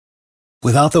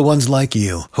Without the ones like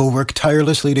you, who work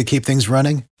tirelessly to keep things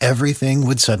running, everything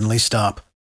would suddenly stop.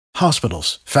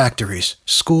 Hospitals, factories,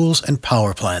 schools, and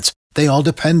power plants, they all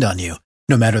depend on you.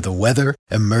 No matter the weather,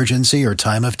 emergency, or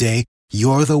time of day,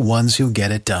 you're the ones who get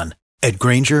it done. At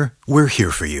Grainger, we're here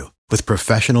for you with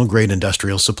professional-grade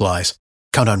industrial supplies.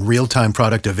 Count on real-time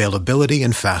product availability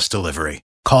and fast delivery.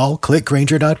 Call, click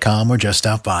Grainger.com, or just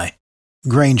stop by.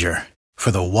 Grainger, for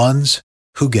the ones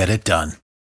who get it done.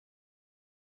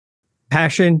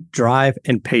 Passion, drive,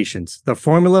 and patience. The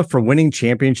formula for winning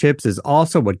championships is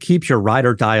also what keeps your ride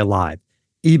or die alive.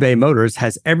 eBay Motors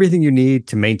has everything you need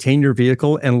to maintain your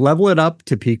vehicle and level it up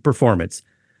to peak performance.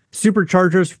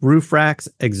 Superchargers, roof racks,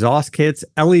 exhaust kits,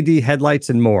 LED headlights,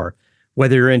 and more.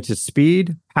 Whether you're into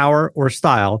speed, power, or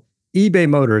style, eBay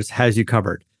Motors has you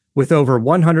covered. With over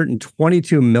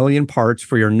 122 million parts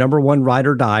for your number one ride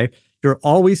or die, you'll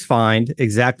always find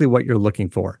exactly what you're looking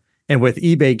for. And with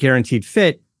eBay Guaranteed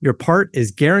Fit, your part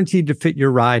is guaranteed to fit your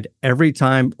ride every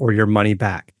time or your money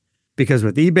back. Because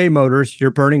with eBay Motors, you're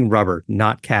burning rubber,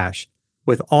 not cash.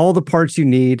 With all the parts you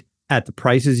need at the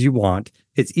prices you want,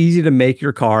 it's easy to make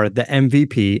your car the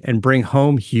MVP and bring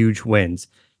home huge wins.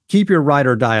 Keep your ride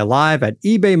or die alive at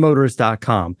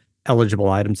ebaymotors.com. Eligible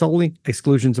items only.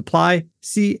 Exclusions apply.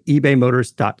 See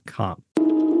ebaymotors.com.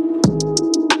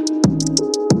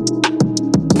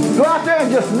 Go out there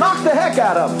and just knock the heck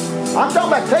out of them. I'm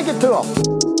talking about take it to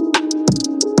them.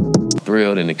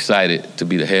 Thrilled and excited to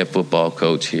be the head football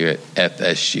coach here at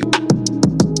FSU.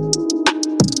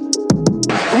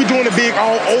 We're doing it big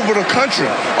all over the country,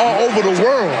 all over the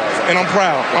world, and I'm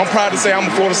proud. I'm proud to say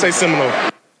I'm a Florida State Seminole.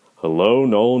 Hello,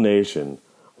 Noel Nation.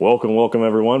 Welcome,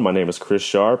 everyone. My name is Chris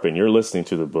Sharp, and you're listening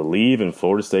to the Believe in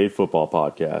Florida State Football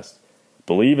podcast.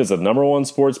 Believe is the #1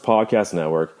 sports podcast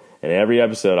network, and every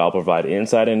episode I'll provide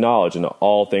insight and knowledge into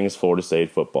all things Florida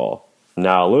State football.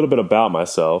 Now, a little bit about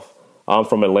myself. I'm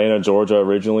from Atlanta, Georgia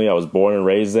originally. I was born and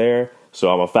raised there, so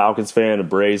I'm a Falcons fan, a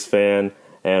Braves fan,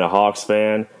 and a Hawks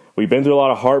fan. We've been through a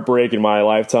lot of heartbreak in my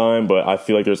lifetime, but I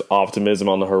feel like there's optimism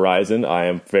on the horizon. I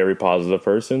am a very positive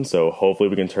person, so hopefully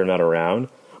we can turn that around.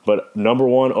 But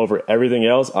 #1 over everything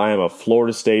else, I am a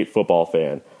Florida State football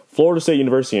fan. Florida State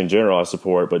University in general I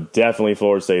support, but definitely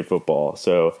Florida State football.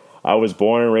 So I was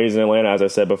born and raised in Atlanta, as I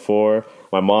said before.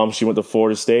 My mom, she went to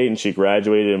Florida State, and she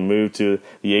graduated and moved to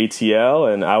the ATL,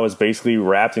 and I was basically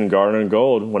wrapped in garnet and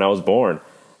gold when I was born.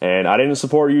 And I didn't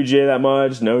support UGA that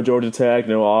much, no Georgia Tech,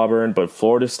 no Auburn, but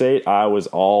Florida State, I was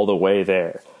all the way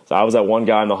there. So I was that one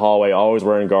guy in the hallway always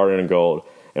wearing garnet and gold.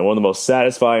 And one of the most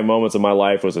satisfying moments of my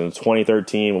life was in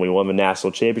 2013 when we won the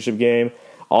national championship game.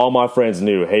 All my friends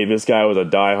knew, hey, this guy was a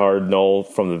diehard Noel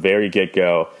from the very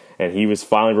get-go, and he was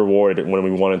finally rewarded when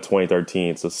we won in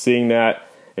 2013. So seeing that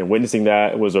and witnessing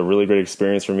that was a really great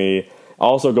experience for me.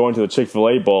 Also going to the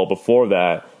Chick-fil-A Bowl before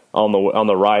that on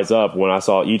the rise up when I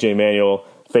saw E.J. Manuel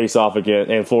face off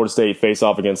against and Florida State face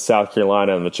off against South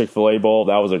Carolina in the Chick-fil-A Bowl.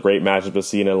 That was a great matchup to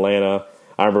see in Atlanta.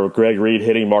 I remember Greg Reed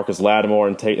hitting Marcus Lattimore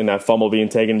and that fumble being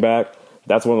taken back.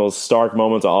 That's one of those stark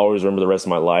moments I always remember the rest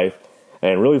of my life.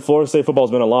 And really, Florida State football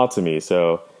has meant a lot to me.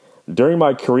 So during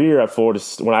my career at Florida,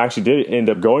 when I actually did end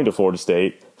up going to Florida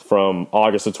State from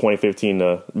August of 2015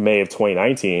 to May of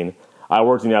 2019, I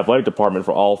worked in the athletic department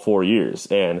for all 4 years.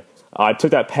 And I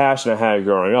took that passion I had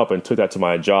growing up and took that to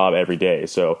my job every day.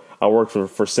 So I worked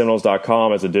for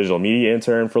Seminoles.com as a digital media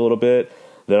intern for a little bit.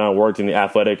 Then I worked in the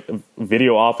athletic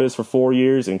video office for 4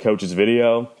 years in Coach's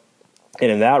Video.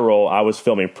 And in that role, I was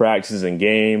filming practices and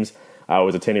games. I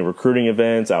was attending recruiting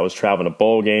events. I was traveling to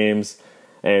bowl games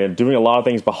and doing a lot of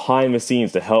things behind the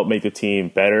scenes to help make the team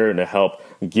better and to help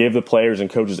give the players and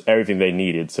coaches everything they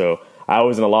needed. So I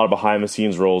was in a lot of behind the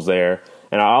scenes roles there.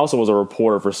 And I also was a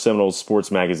reporter for Seminoles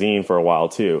Sports Magazine for a while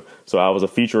too. So I was a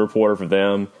feature reporter for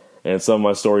them, and some of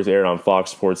my stories aired on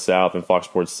Fox Sports South and Fox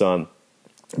Sports Sun.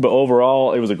 But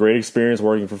overall, it was a great experience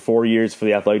working for 4 years for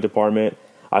the athletic department.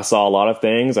 I saw a lot of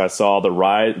things. I saw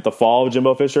the fall of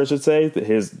Jimbo Fisher, I should say,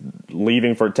 his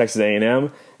leaving for Texas A&M.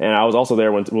 And I was also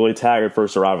there when Willie Taggart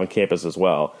first arrived on campus as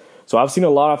well. So I've seen a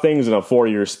lot of things in a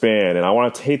 4-year span, and I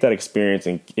want to take that experience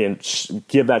and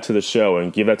give that to the show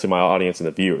and give that to my audience and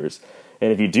the viewers.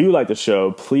 And if you do like the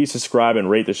show, please subscribe and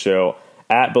rate the show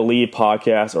at Believe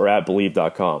Podcast or at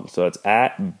Believe.com. So it's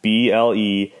at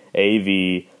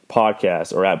BLEAV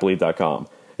Podcast or at Believe.com.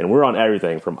 And we're on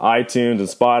everything from iTunes and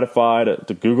Spotify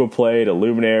to Google Play to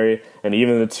Luminary and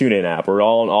even the TuneIn app. We're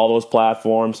all on all those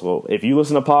platforms. Well, if you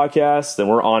listen to podcasts, then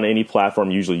we're on any platform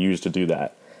usually used to do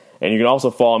that. And you can also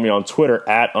follow me on Twitter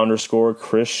at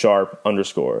 _Chris Sharp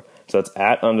 _. So that's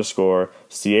at _CHRIS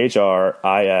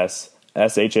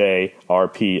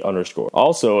SHARP_.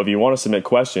 Also, if you want to submit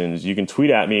questions, you can tweet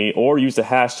at me or use the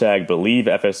hashtag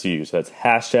BelieveFSU. So that's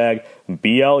hashtag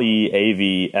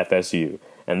BLEAVFSU.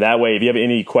 And that way, if you have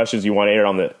any questions you want to air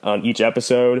on each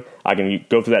episode, I can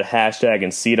go through that hashtag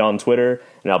and see it on Twitter,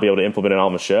 and I'll be able to implement it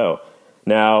on the show.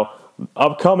 Now,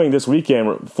 upcoming this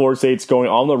weekend, Florida State's going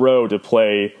on the road to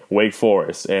play Wake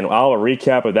Forest. And I'll have a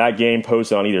recap of that game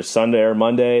posted on either Sunday or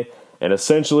Monday. And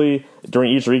essentially,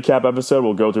 during each recap episode,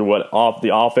 we'll go through what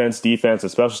the offense, defense,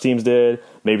 and special teams did,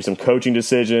 maybe some coaching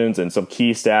decisions, and some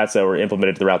key stats that were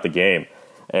implemented throughout the game.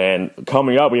 And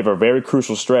coming up, we have a very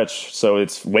crucial stretch. So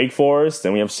it's Wake Forest,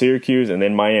 then we have Syracuse, and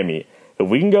then Miami. If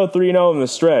we can go 3-0 in the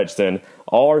stretch, then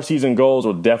all our season goals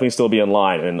will definitely still be in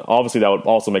line. And obviously, that would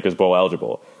also make us bowl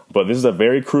eligible. But this is a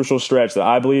very crucial stretch that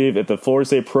I believe if the Florida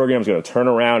State program is going to turn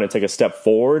around and take a step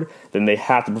forward, then they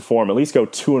have to perform, at least go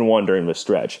 2-1 during this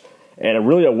stretch. And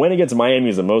really, a win against Miami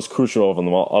is the most crucial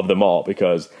of them all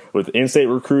because with in-state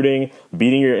recruiting,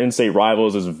 beating your in-state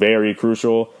rivals is very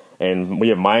crucial. And we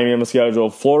have Miami on the schedule.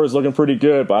 Florida's looking pretty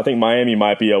good, but I think Miami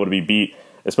might be able to be beat,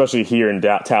 especially here in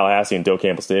Tallahassee and Doak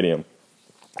Campbell Stadium.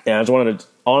 And I just wanted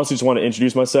to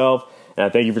introduce myself, and I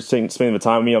thank you for spending the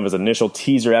time with me on this initial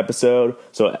teaser episode.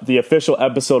 So the official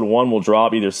episode 1 will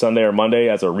drop either Sunday or Monday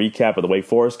as a recap of the Wake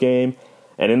Forest game.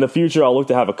 And in the future, I'll look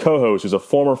to have a co-host who's a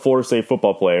former Florida State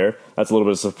football player. That's a little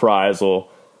bit of a surprise we'll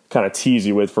kind of tease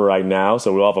you with for right now.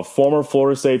 So we'll have a former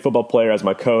Florida State football player as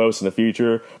my co-host in the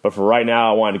future. But for right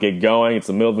now, I wanted to get going. It's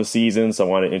the middle of the season, so I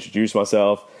want to introduce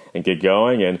myself and get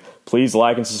going. And please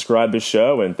like and subscribe to this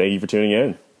show, and thank you for tuning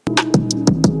in.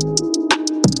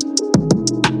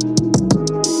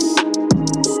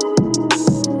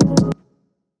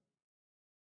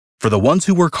 For the ones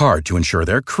who work hard to ensure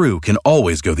their crew can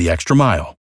always go the extra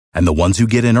mile, and the ones who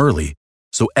get in early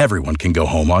so everyone can go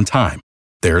home on time,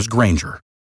 there's Grainger,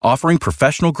 offering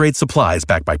professional-grade supplies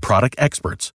backed by product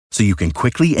experts so you can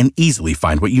quickly and easily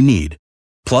find what you need.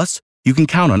 Plus, you can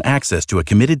count on access to a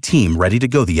committed team ready to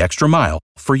go the extra mile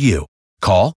for you.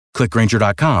 Call, click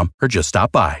Grainger.com, or just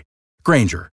stop by.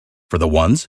 Grainger, for the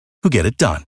ones who get it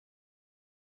done.